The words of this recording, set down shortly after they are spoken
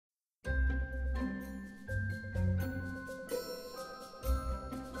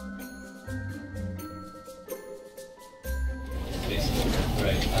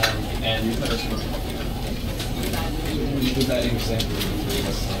Right. And you've never smoked coffee then? With that example,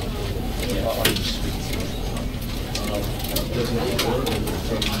 on the streets, doesn't it work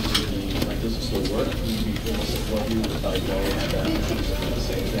from like does it still work? Would you be forced to what you would like go and have the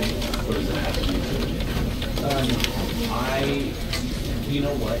same thing? Or does it have to be you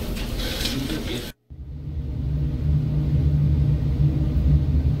know what?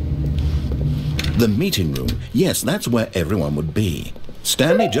 The meeting room. Yes, that's where everyone would be.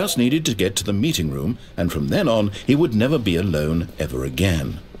 Stanley just needed to get to the meeting room, and from then on, he would never be alone ever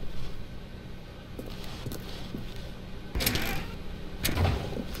again.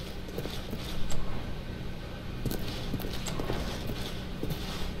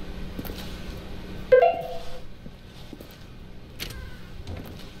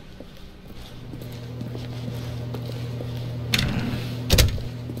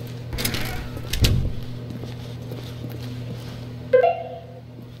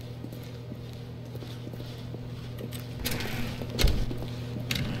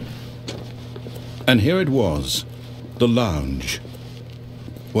 And here it was, the lounge.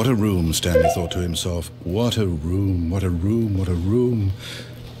 What a room, Stanley thought to himself. What a room, what a room, what a room.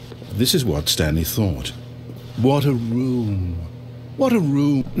 This is what Stanley thought. What a room. What a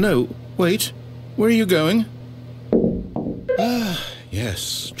room. No, wait. Where are you going? Ah,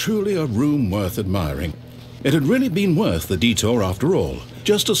 yes, truly a room worth admiring. It had really been worth the detour after all,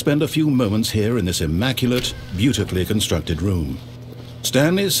 just to spend a few moments here in this immaculate, beautifully constructed room.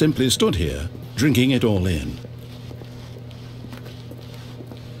 Stanley simply stood here, drinking it all in.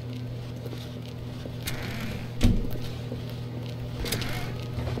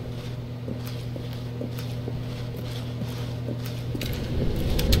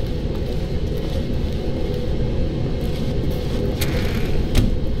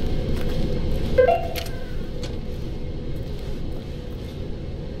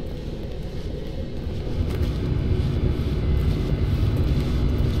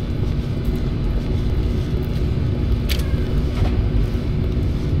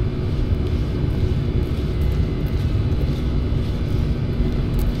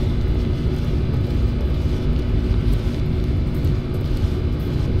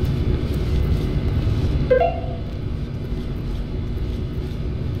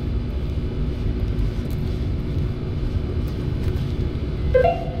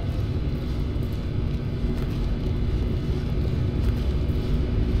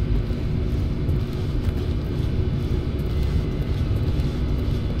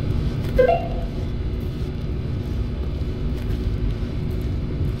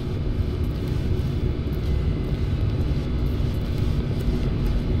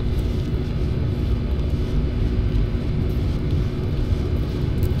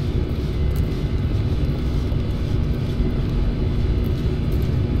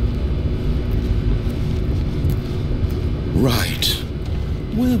 Right.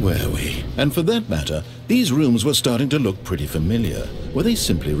 Where were we? And for that matter, these rooms were starting to look pretty familiar. Were they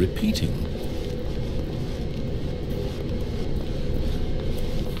simply repeating?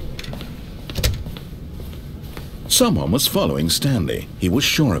 Someone was following Stanley. He was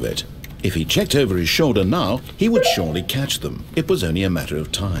sure of it. If he checked over his shoulder now, he would surely catch them. It was only a matter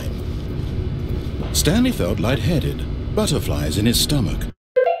of time. Stanley felt lightheaded, butterflies in his stomach.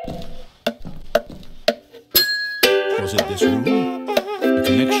 Was it this room? A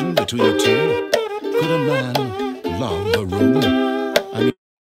connection between the two? Could a man love a room? I mean...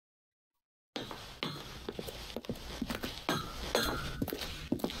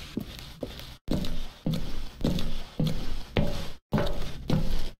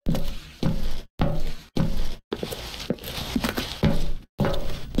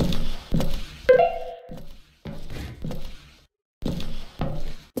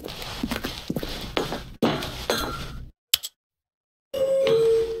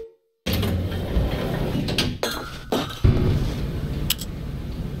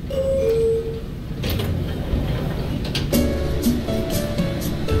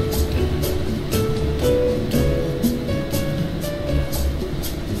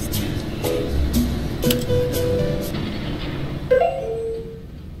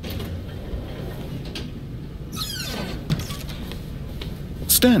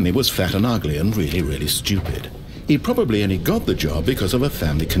 Stanley was fat and ugly and really stupid. He probably only got the job because of a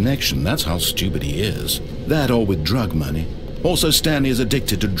family connection. That's how stupid he is. That or with drug money. Also, Stanley is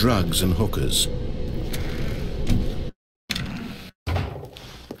addicted to drugs and hookers.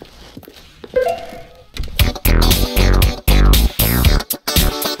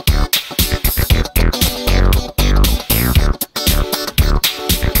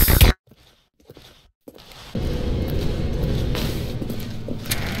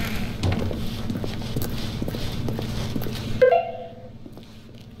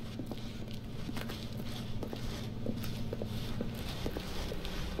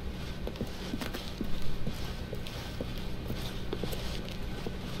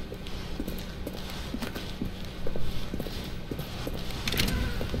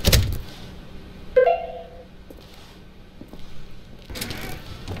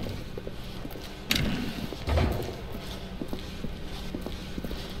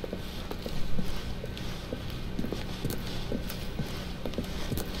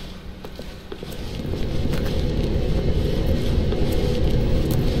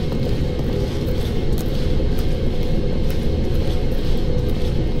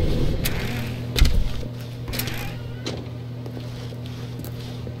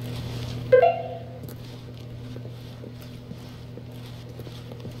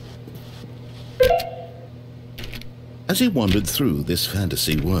 As he wandered through this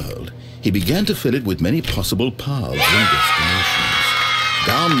fantasy world, he began to fill it with many possible paths and destinations.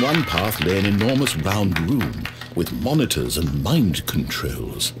 Down one path lay an enormous round room with monitors and mind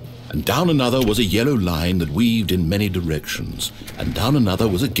controls. And down another was a yellow line that weaved in many directions. And down another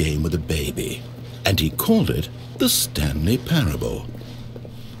was a game with a baby. And he called it the Stanley Parable.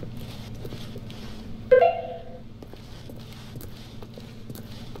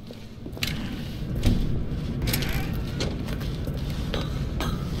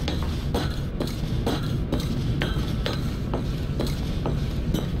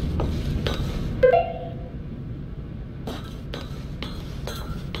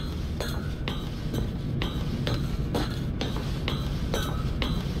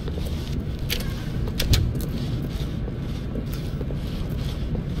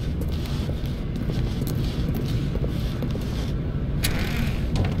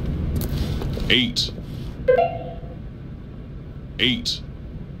 Eight. Eight.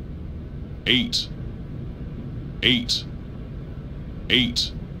 Eight. Eight.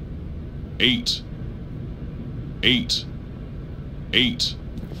 Eight. Eight. Eight. Eight.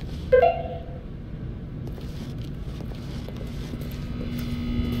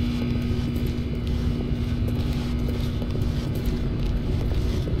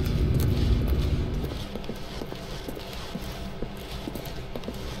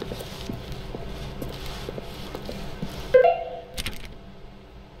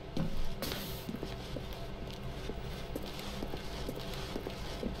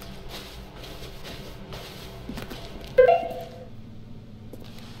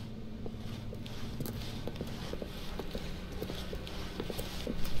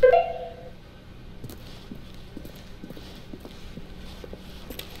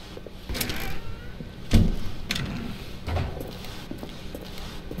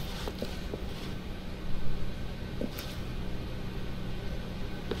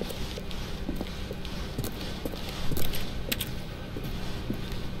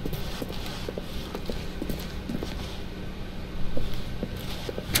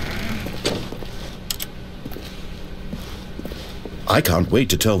 I can't wait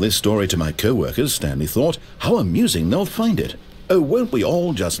to tell this story to my co-workers, Stanley thought. How amusing they'll find it. Oh, won't we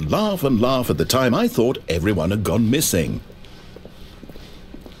all just laugh and laugh at the time I thought everyone had gone missing.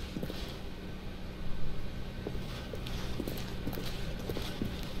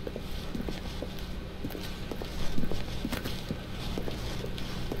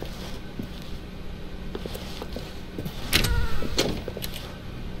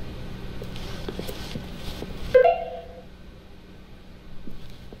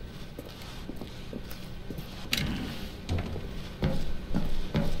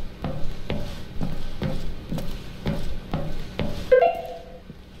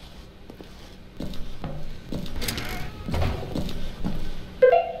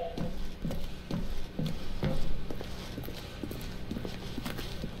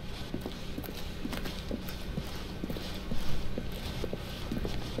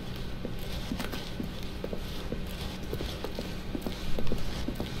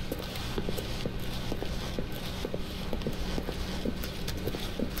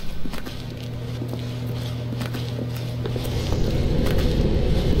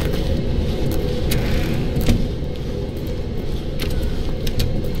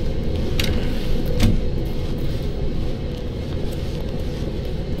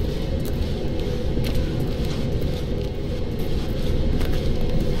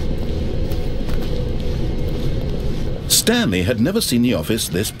 Stanley had never seen the office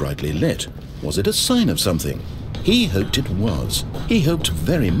this brightly lit. Was it a sign of something? He hoped it was. He hoped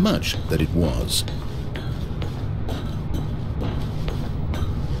very much that it was.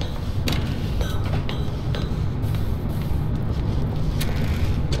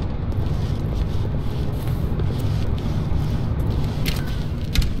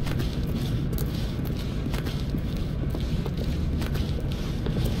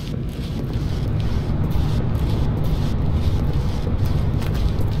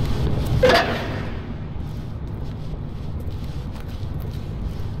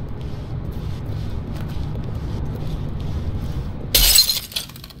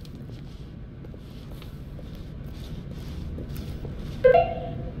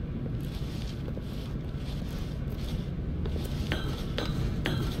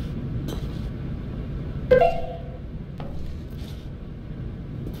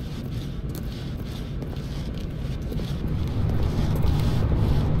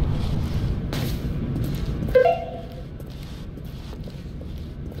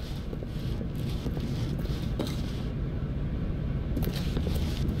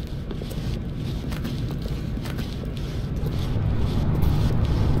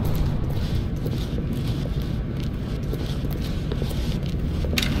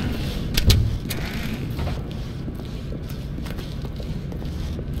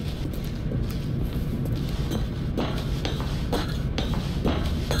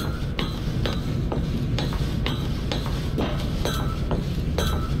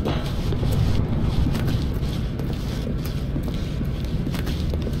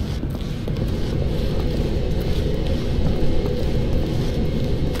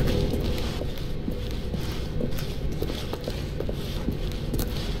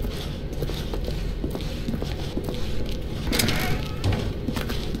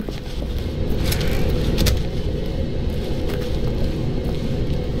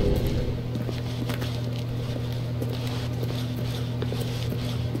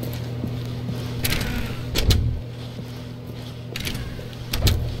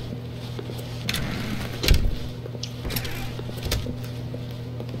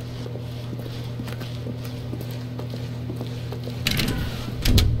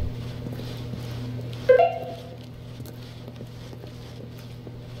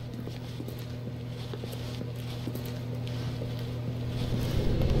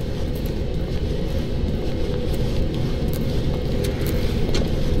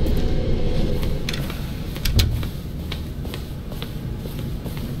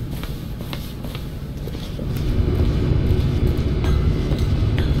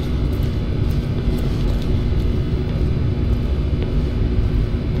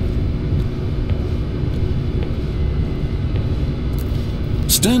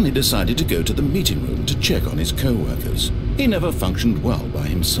 Stanley decided to go to the meeting room to check on his co-workers. He never functioned well by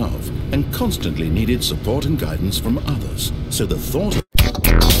himself and constantly needed support and guidance from others. So the thought of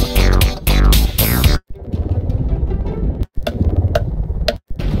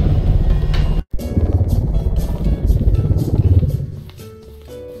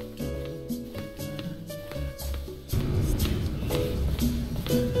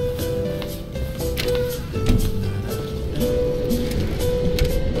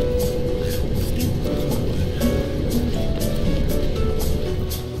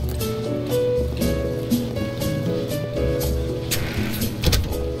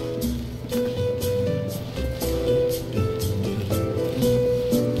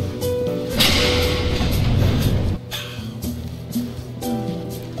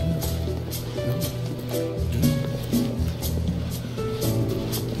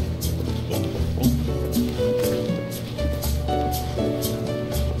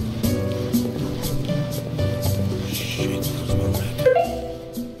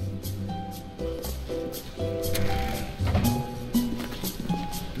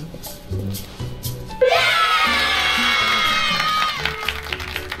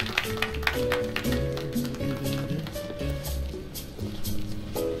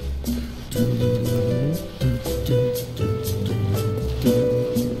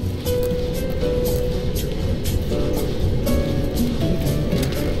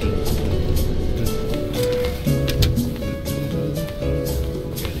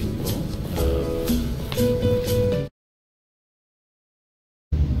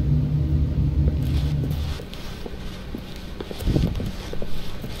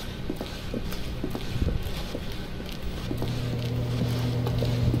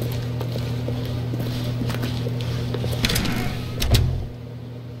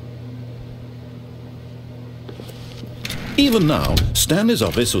Even now, Stanley's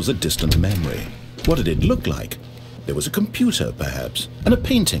office was a distant memory. What did it look like? There was a computer, perhaps, and a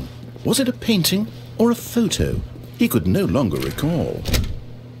painting. Was it a painting or a photo? He could no longer recall.